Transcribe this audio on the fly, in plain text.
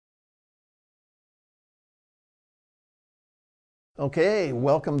Okay,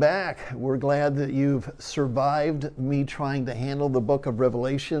 welcome back. We're glad that you've survived me trying to handle the book of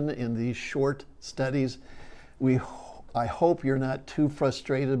Revelation in these short studies. I hope you're not too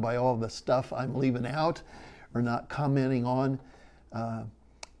frustrated by all the stuff I'm leaving out or not commenting on,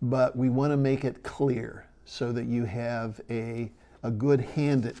 but we want to make it clear so that you have a good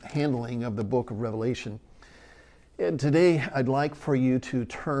handling of the book of Revelation. And today I'd like for you to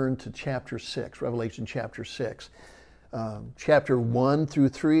turn to chapter 6, Revelation chapter 6. Chapter 1 through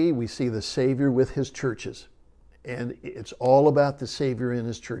 3, we see the Savior with his churches. And it's all about the Savior in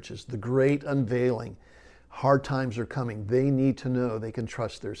his churches, the great unveiling. Hard times are coming. They need to know they can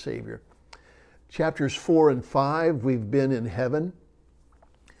trust their Savior. Chapters 4 and 5, we've been in heaven.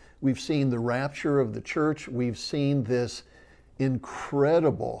 We've seen the rapture of the church. We've seen this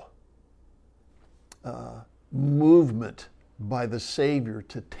incredible movement by the Savior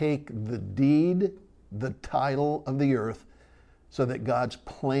to take the deed, the title of the earth, so that God's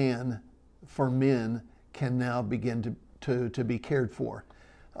plan for men can now begin to be cared for.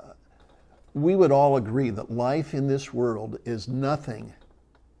 We would all agree that life in this world is nothing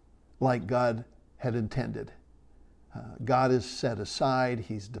like God had intended. God is set aside,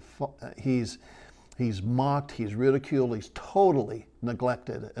 he's mocked, he's ridiculed, he's totally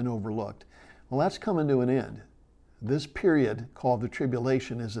neglected and overlooked. Well, that's coming to an end. This period called the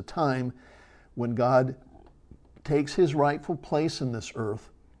Tribulation is a time when God takes his rightful place in this earth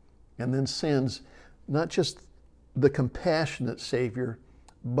and then sends not just the compassionate Savior,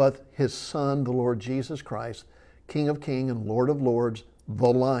 but his Son, the Lord Jesus Christ, King of Kings and Lord of Lords,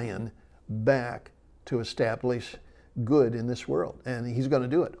 the Lion, back to establish good in this world. And he's going to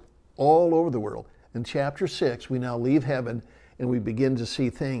do it all over the world. In chapter 6, we now leave heaven and we begin to see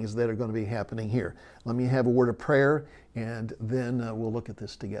things that are going to be happening here. Let me have a word of prayer and then we'll look at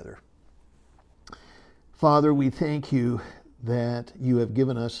this together. Father, we thank you that you have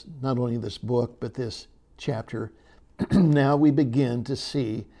given us not only this book, but this chapter. Now we begin to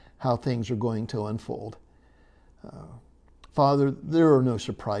see how things are going to unfold. Father, there are no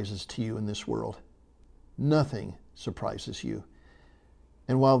surprises to you in this world. Nothing surprises you.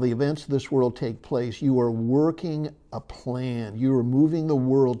 And while the events of this world take place, you are working a plan. You are moving the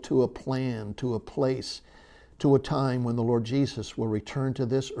world to a plan, to a place, to a time when the Lord Jesus will return to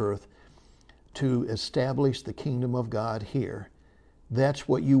this earth to establish the kingdom of God here. That's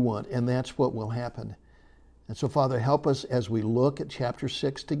what you want, and that's what will happen. And so, Father, help us as we look at chapter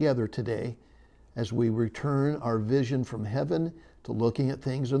 6 together today, as we return our vision from heaven to looking at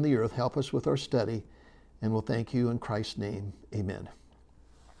things on the earth. Help us with our study, and we'll thank you in Christ's name. Amen.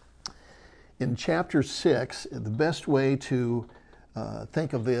 In chapter 6, the best way to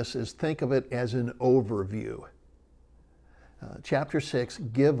think of this is think of it as an overview. Chapter 6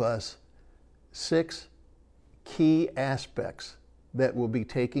 give us 6 key aspects that will be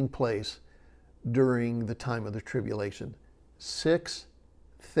taking place during the time of the tribulation. 6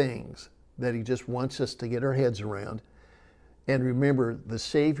 things that he just wants us to get our heads around. And remember, the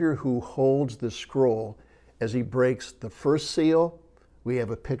Savior who holds the scroll, as he breaks the first seal, we have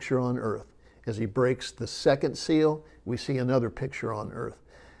a picture on earth. As he breaks the second seal, we see another picture on earth.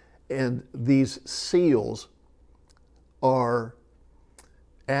 And these seals are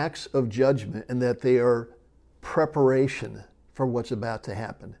acts of judgment, and that they are preparation for what's about to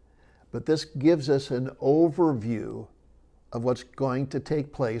happen. But this gives us an overview of what's going to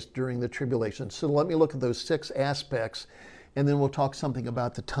take place during the tribulation. So let me look at those 6 aspects, and then we'll talk something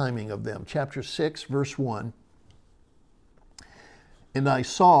about the timing of them. Chapter 6, verse 1. And I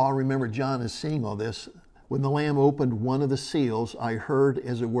saw, remember John is seeing all this, when the Lamb opened one of the seals, I heard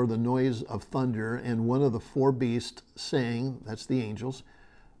as it were the noise of thunder, and one of the 4 beasts saying, that's the angels,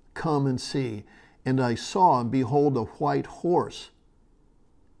 come and see. And I saw, and behold, a white horse.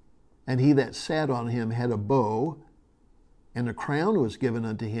 And he that sat on him had a bow, and a crown was given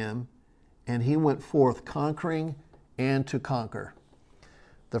unto him, and he went forth conquering and to conquer.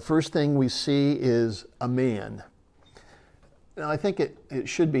 The first thing we see is a man. Now, I think it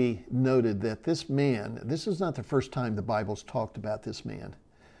should be noted that this man, this is not the first time the Bible's talked about this man.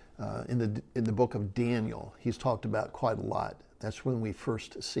 In the book of Daniel, he's talked about quite a lot. That's when we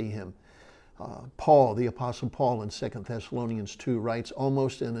first see him. Paul, the Apostle Paul in 2 Thessalonians 2 writes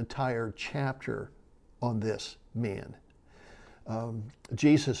almost an entire chapter on this man.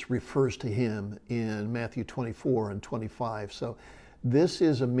 Jesus refers to him in Matthew 24 and 25. So this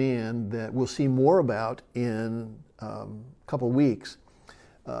is a man that we'll see more about in a couple weeks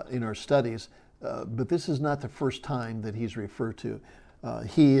in our studies, but this is not the first time that he's referred to.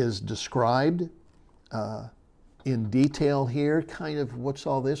 He is described in detail here, kind of what's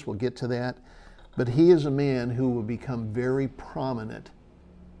all this, we'll get to that. But he is a man who will become very prominent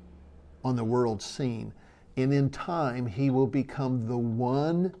on the world scene. And in time, he will become the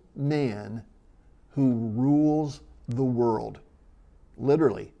one man who rules the world.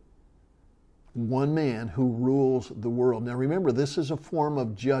 Literally, one man who rules the world. Now remember, this is a form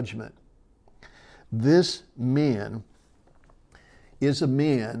of judgment. This man is a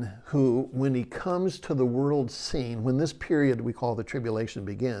man who, when he comes to the world scene, when this period we call the tribulation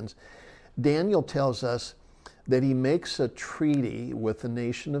begins, Daniel tells us that he makes a treaty with the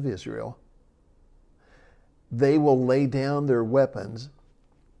nation of Israel. They will lay down their weapons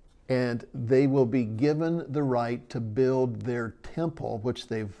and they will be given the right to build their temple, which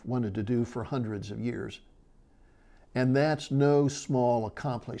they've wanted to do for hundreds of years. And that's no small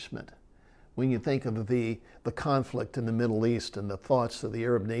accomplishment. When you think of the conflict in the Middle East and the thoughts of the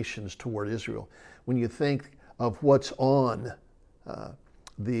Arab nations toward Israel, when you think of what's on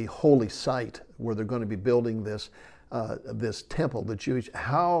the holy site where they're going to be building this temple, the Jewish,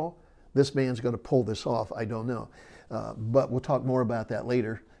 how this man's going to pull this off, I don't know. But we'll talk more about that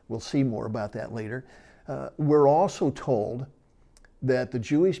later. We'll see more about that later. We're also told that the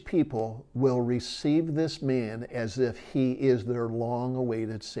Jewish people will receive this man as if he is their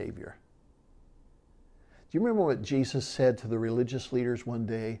long-awaited Savior. Do you remember what Jesus said to the religious leaders one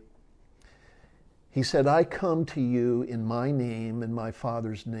day? He said, I come to you in my name and my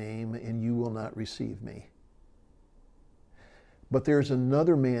Father's name, and you will not receive me. But there's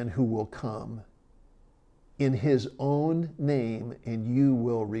another man who will come in his own name, and you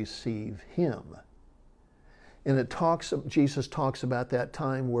will receive him. And Jesus talks about that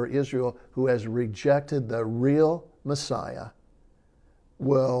time where Israel, who has rejected the real Messiah,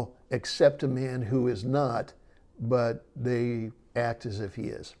 will accept a man who is not, but they act as if he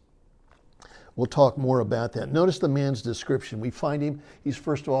is. We'll talk more about that. Notice the man's description. We find him, he's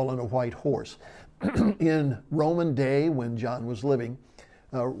first of all on a white horse. In Roman day, when John was living,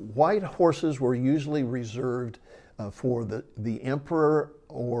 white horses were usually reserved for the emperor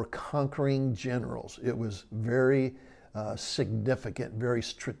or conquering generals. It was very significant, very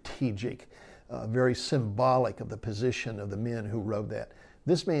strategic, very symbolic of the position of the men who rode that.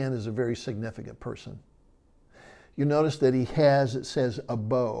 This man is a very significant person. You notice that he has, it says, a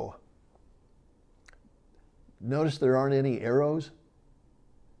bow. Notice there aren't any arrows.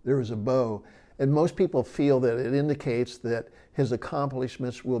 There is a bow. And most people feel that it indicates that his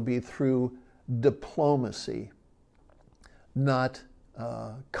accomplishments will be through diplomacy, not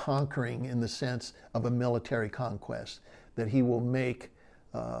conquering in the sense of a military conquest, that he will make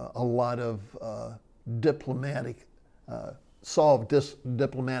a lot of solve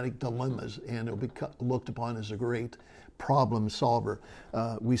diplomatic dilemmas, and it'll be looked upon as a great problem solver.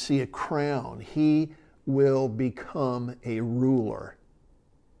 We see a crown. He will become a ruler.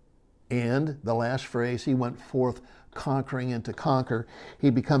 And the last phrase, he went forth conquering and to conquer. He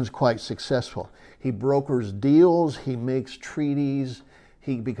becomes quite successful. He brokers deals, he makes treaties,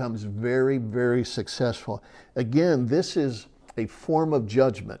 he becomes very, very successful. Again, this is a form of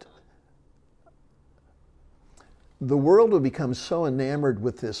judgment. The world will become so enamored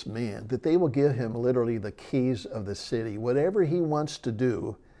with this man that they will give him literally the keys of the city. Whatever he wants to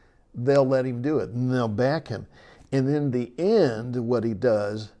do, they'll let him do it, and they'll back him. And in the end, what he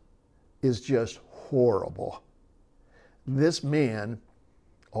does is just horrible. This man,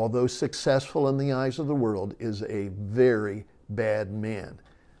 although successful in the eyes of the world, is a very bad man.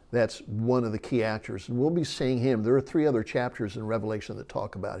 That's one of the key actors. And we'll be seeing him. There are 3 other chapters in Revelation that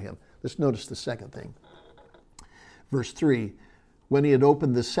talk about him. Let's notice the second thing. Verse 3, when he had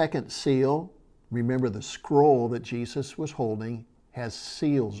opened the second seal, remember the scroll that Jesus was holding has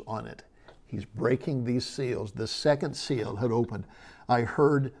seals on it. He's breaking these seals. The second seal had opened. I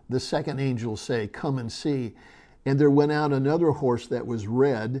heard the second angel say, come and see. And there went out another horse that was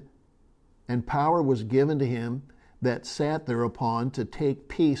red, and power was given to him that sat thereupon to take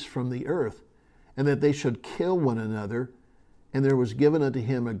peace from the earth, and that they should kill one another. And there was given unto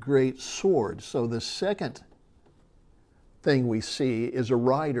him a great sword. So the second thing we see is a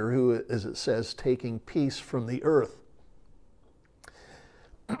rider who, as it says, taking peace from the earth.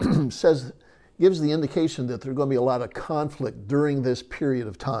 Gives the indication that there's going to be a lot of conflict during this period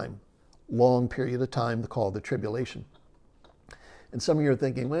of time, long period of time called the tribulation. And some of you are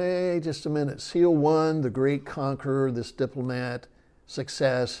thinking, wait just a minute, seal 1, the great conqueror, this diplomat,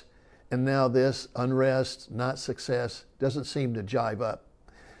 success, and now this unrest, not success, doesn't seem to jive up.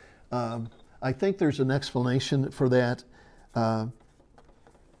 I think there's an explanation for that.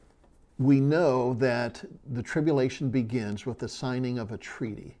 We know that the tribulation begins with the signing of a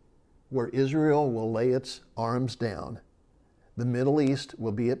treaty where Israel will lay its arms down, the Middle East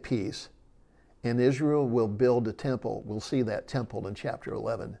will be at peace, and Israel will build a temple. We'll see that temple in chapter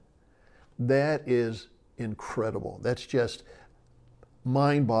 11. That is incredible. That's just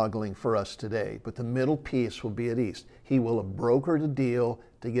mind-boggling for us today. But the middle piece will be at east. He will have brokered a deal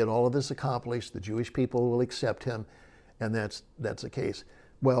to get all of this accomplished. The Jewish people will accept him, and that's the case.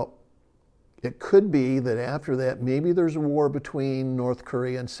 Well, it could be that after that, maybe there's a war between North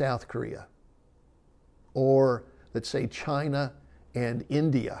Korea and South Korea, or let's say China and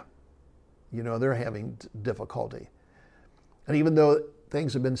India. You know, they're having difficulty. And even though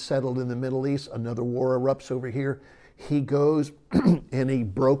things have been settled in the Middle East, another war erupts over here. He goes and he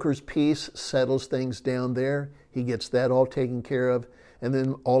brokers peace, settles things down there. He gets that all taken care of. And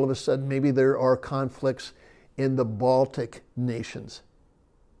then all of a sudden, maybe there are conflicts in the Baltic nations.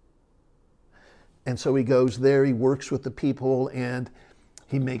 And so he goes there, he works with the people, and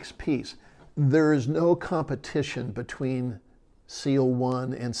he makes peace. There is no competition between Seal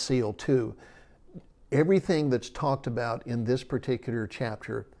 1 and Seal 2. Everything that's talked about in this particular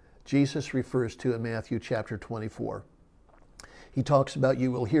chapter, Jesus refers to in Matthew chapter 24. He talks about,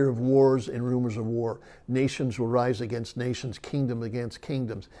 you will hear of wars and rumors of war. Nations will rise against nations, kingdom against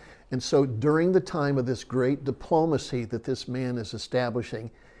kingdoms. And so during the time of this great diplomacy that this man is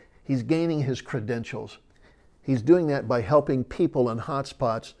establishing, he's gaining his credentials. He's doing that by helping people in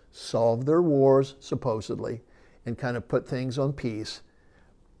hotspots solve their wars, supposedly, and kind of put things on peace.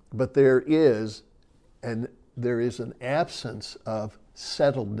 But there is an absence of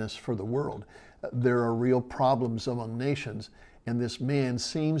settledness for the world. There are real problems among nations, and this man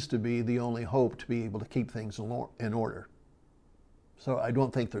seems to be the only hope to be able to keep things in order. So I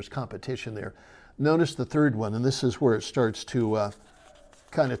don't think there's competition there. Notice the third one, and this is where it starts to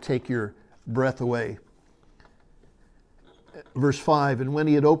kind of take your breath away. Verse 5, and when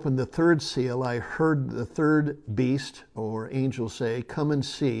he had opened the third seal, I heard the third beast or angel say, come and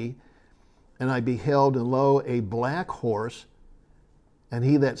see. And I beheld, and lo, a black horse, and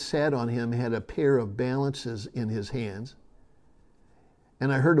he that sat on him had a pair of balances in his hands.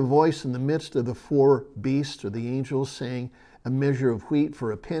 And I heard a voice in the midst of the four beasts, or the angels, saying, a measure of wheat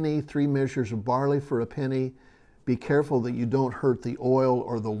for a penny, 3 measures of barley for a penny. Be careful that you don't hurt the oil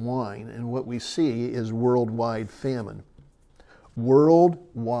or the wine. And what we see is worldwide famine.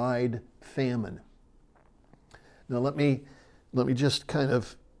 Worldwide famine. Now let me just kind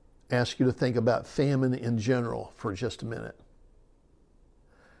of ask you to think about famine in general for just a minute.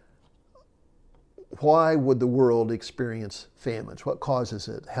 Why would the world experience famines? What causes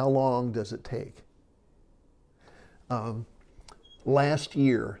it? How long does it take? Last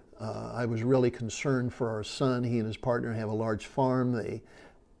year, I was really concerned for our son. He and his partner have a large farm. They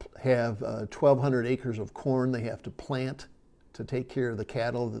have 1,200 acres of corn they have to plant to take care of the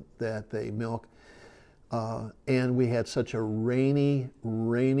cattle that they milk. And we had such a rainy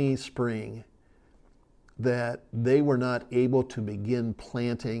spring that they were not able to begin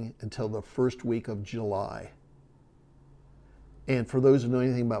planting until the first week of July. And for those who know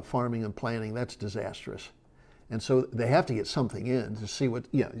anything about farming and planting, that's disastrous. And so they have to get something in to see what,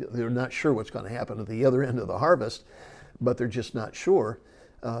 they're not sure what's going to happen at the other end of the harvest, but they're just not sure.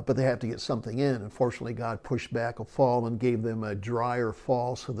 But they have to get something in. Unfortunately, God pushed back a fall and gave them a drier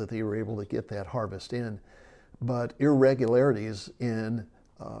fall so that they were able to get that harvest in. But irregularities in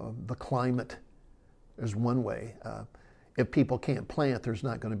the climate is one way. If people can't plant, there's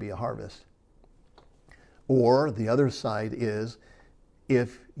not going to be a harvest. Or the other side is,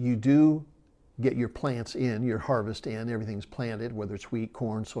 if you do get your plants in, your harvest in, everything's planted, whether it's wheat,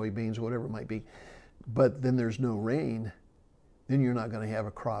 corn, soybeans, whatever it might be, but then there's no rain, then you're not going to have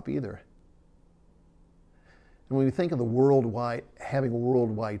a crop either. And when we think of having a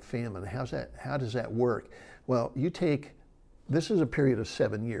worldwide famine, how does that work? Well, this is a period of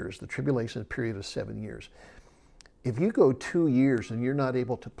 7 years, the tribulation period of 7 years. If you go 2 years and you're not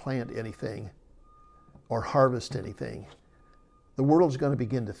able to plant anything or harvest anything, the world's going to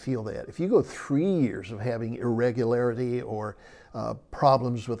begin to feel that. If you go 3 years of having irregularity or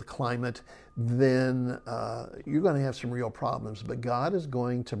problems with the climate, then you're going to have some real problems. But God is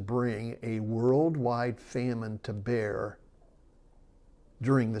going to bring a worldwide famine to bear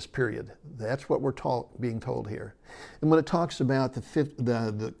during this period. That's what we're being told here. And when it talks about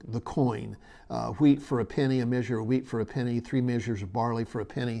the coin, wheat for a penny, a measure of wheat for a penny, 3 measures of barley for a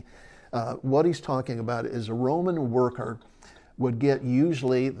penny, what he's talking about is a Roman worker would get,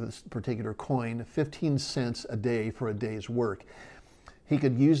 usually this particular coin, 15 cents a day for a day's work. He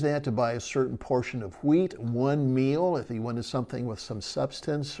could use that to buy a certain portion of wheat, 1 meal if he wanted something with some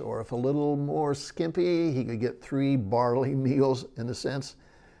substance, or if a little more skimpy, he could get 3 barley meals in a sense.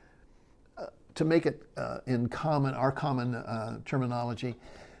 To make it in our common terminology,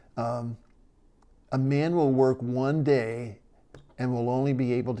 A man will work one day and will only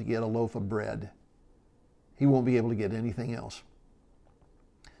be able to get a loaf of bread. He won't be able to get anything else.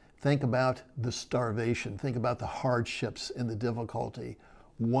 Think about the starvation. Think about the hardships and the difficulty.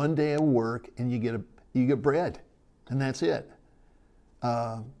 One day of work and you get bread, and that's it.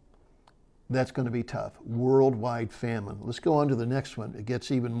 That's going to be tough. Worldwide famine. Let's go on to the next one. It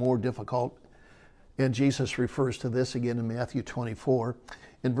gets even more difficult. And Jesus refers to this again in Matthew 24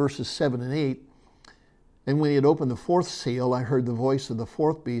 in verses 7 and 8. And when he had opened the fourth seal, I heard the voice of the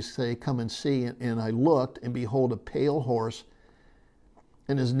fourth beast say, "Come and see." And I looked, and behold, a pale horse,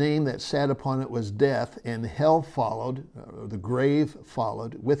 and his name that sat upon it was Death, and hell followed, or the grave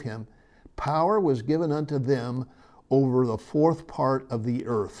followed with him. Power was given unto them over the fourth part of the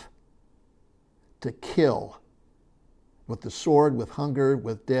earth, to kill with the sword, with hunger,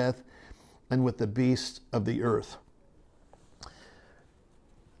 with death, and with the beasts of the earth.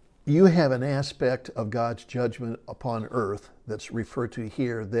 You have an aspect of God's judgment upon earth that's referred to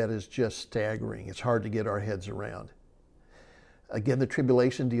here that is just staggering. It's hard to get our heads around. Again, the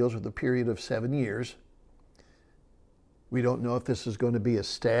tribulation deals with a period of 7 years. We don't know if this is going to be a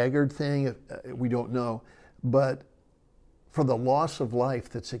staggered thing. We don't know. But for the loss of life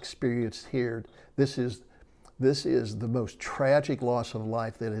that's experienced here, this is the most tragic loss of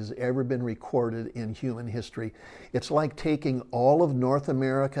life that has ever been recorded in human history. It's like taking all of North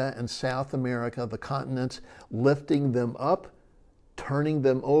America and South America, the continents, lifting them up, turning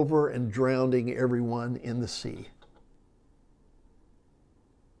them over, and drowning everyone in the sea.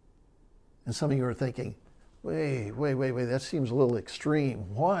 And some of you are thinking, wait, that seems a little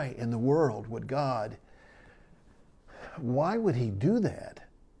extreme. Why in the world would God, why would he do that?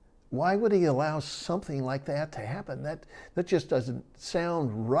 Why would he allow something like that to happen? That just doesn't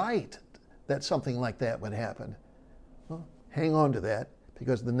sound right, that something like that would happen. Well, hang on to that,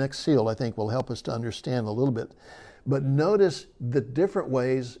 because the next seal, I think, will help us to understand a little bit. But notice the different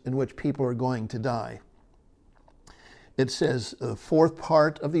ways in which people are going to die. It says the fourth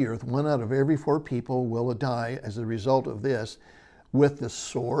part of the earth, 1 out of every 4 people will die as a result of this. With the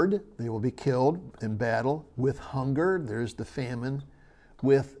sword, they will be killed in battle. With hunger, there's the famine.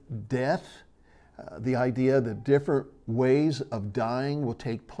 With death, the idea that different ways of dying will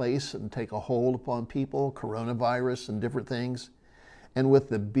take place and take a hold upon people, coronavirus and different things. And with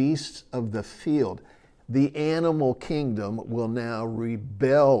the beasts of the field, the animal kingdom will now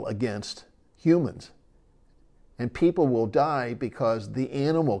rebel against humans. And people will die because the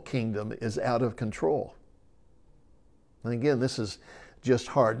animal kingdom is out of control. And again, this is just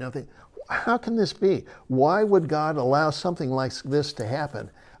hard. Now, how can this be? Why would God allow something like this to happen?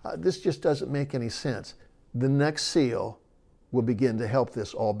 This just doesn't make any sense. The next seal will begin to help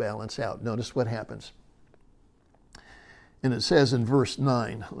this all balance out. Notice what happens. And it says in verse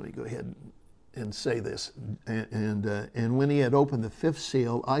 9, let me go ahead and say this. And when he had opened the 5th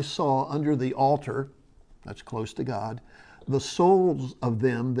seal, I saw under the altar, that's close to God, the souls of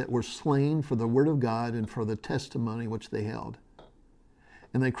them that were slain for the word of God and for the testimony which they held.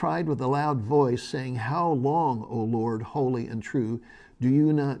 And they cried with a loud voice, saying, How long, O Lord, holy and true, do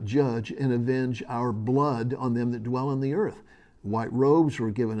you not judge and avenge our blood on them that dwell on the earth? White robes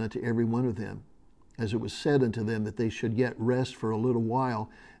were given unto every one of them, as it was said unto them that they should yet rest for a little while,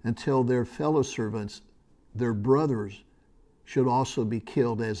 until their fellow servants, their brothers, should also be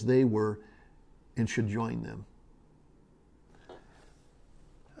killed as they were, and should join them.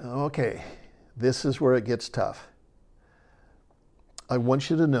 Okay, this is where it gets tough. I want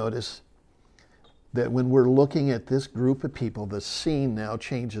you to notice that when we're looking at this group of people, the scene now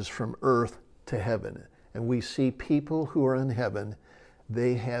changes from earth to heaven. And we see people who are in heaven,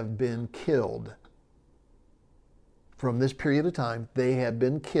 they have been killed. From this period of time, they have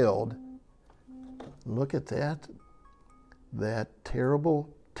been killed. Look at that. That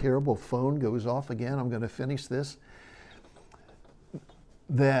terrible phone goes off again. I'm going to finish this.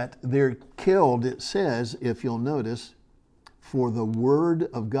 That they're killed, it says, if you'll notice, for the word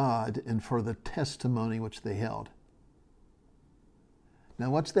of God and for the testimony which they held. Now,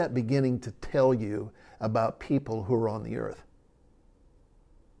 what's that beginning to tell you about people who are on the earth?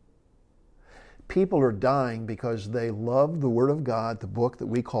 People are dying because they love the Word of God, the book that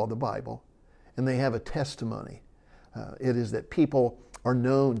we call the Bible, and they have a testimony. It is that people are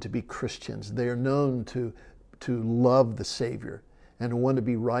known to be Christians. They are known to love the Savior and want to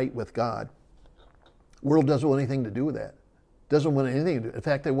be right with God. The world doesn't want anything to do with that. Doesn't want anything to do. In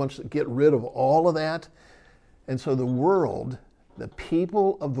fact, they want to get rid of all of that. And so the world, the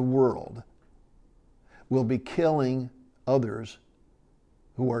people of the world, will be killing others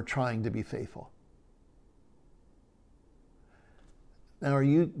who are trying to be faithful. Now, are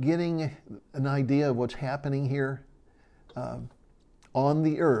you getting an idea of what's happening here? On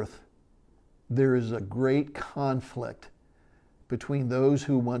the earth, there is a great conflict between those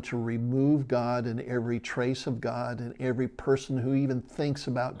who want to remove God and every trace of God and every person who even thinks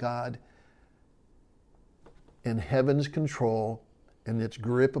about God, and heaven's control and its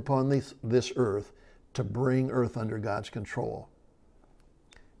grip upon this earth to bring earth under God's control.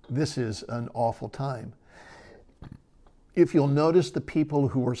 This is an awful time. If you'll notice the people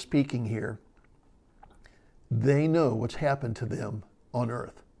who are speaking here, they know what's happened to them on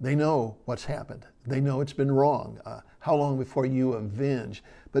earth. They know what's happened. They know it's been wrong. How long before you avenge?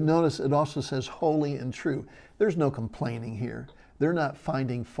 But notice it also says holy and true. There's no complaining here. They're not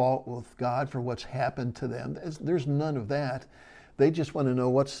finding fault with God for what's happened to them. There's none of that. They just want to know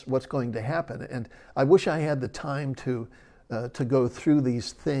what's going to happen. And I wish I had the time to go through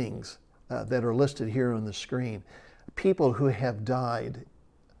these things that are listed here on the screen. People who have died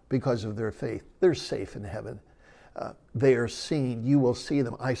because of their faith, they're safe in heaven. They are seen. You will see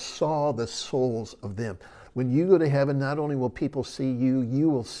them. I saw the souls of them. When you go to heaven, not only will people see you, you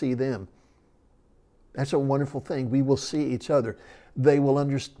will see them. That's a wonderful thing. We will see each other. They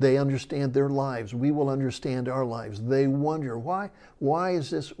understand their lives. We will understand our lives. They wonder, why is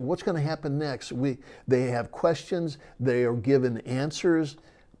this? What's going to happen next? They have questions. They are given answers,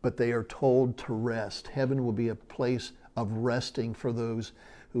 but they are told to rest. Heaven will be a place of resting for those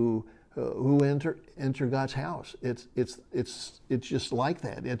who enter God's house. It's just like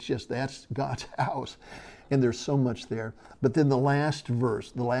that. That's God's house. And there's so much there. But then the last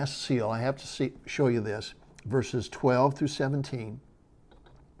verse, the last seal, I have to show you this, verses 12 through 17.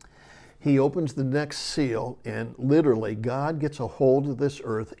 He opens the next seal, and literally God gets a hold of this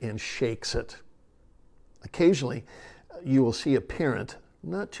earth and shakes it. Occasionally, you will see a parent,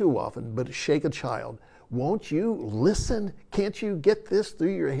 not too often, but shake a child. Won't you listen? Can't you get this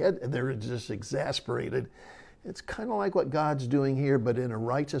through your head? And they're just exasperated. It's kind of like what God's doing here, but in a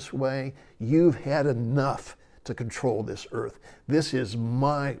righteous way. You've had enough to control this earth. This is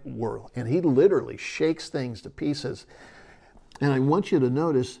my world. And he literally shakes things to pieces. And I want you to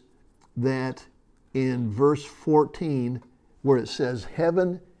notice that in verse 14, where it says,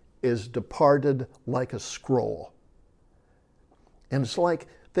 heaven is departed like a scroll. And it's like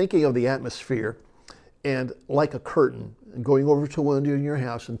thinking of the atmosphere and like a curtain, and going over to a window in your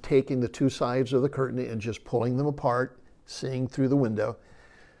house and taking the two sides of the curtain and just pulling them apart, seeing through the window.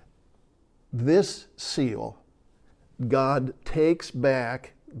 This seal, God takes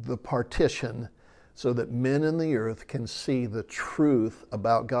back the partition so that men in the earth can see the truth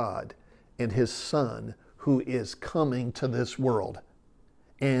about God and his Son who is coming to this world.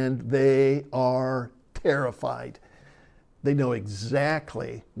 And they are terrified. They know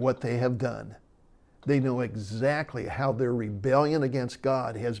exactly what they have done. They know exactly how their rebellion against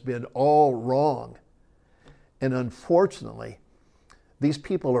God has been all wrong. And unfortunately, these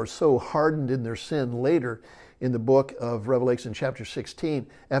people are so hardened in their sin later in the book of Revelation chapter 16,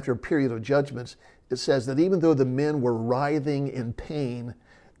 after a period of judgments, it says that even though the men were writhing in pain,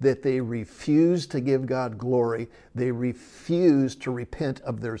 that they refused to give God glory. They refused to repent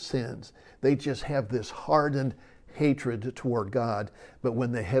of their sins. They just have this hardened hatred toward God. But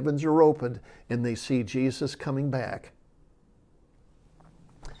when the heavens are opened and they see Jesus coming back,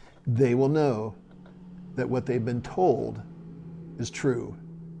 they will know that what they've been told is true.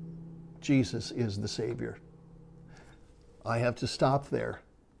 Jesus is the Savior. I have to stop there.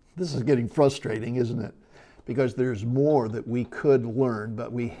 This is getting frustrating, isn't it? Because there's more that we could learn,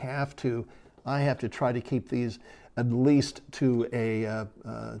 but I have to try to keep these at least to a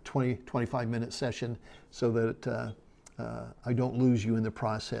 25 minute session so that I don't lose you in the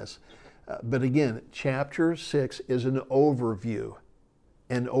process. But again, chapter 6 is an overview.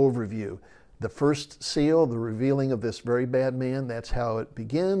 The first seal, the revealing of this very bad man, that's how it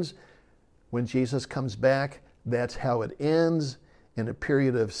begins. When Jesus comes back, that's how it ends. In a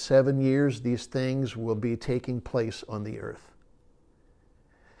period of 7 years, these things will be taking place on the earth.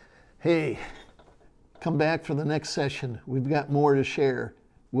 Hey, come back for the next session. We've got more to share.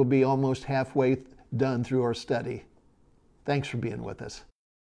 We'll be almost halfway done through our study. Thanks for being with us.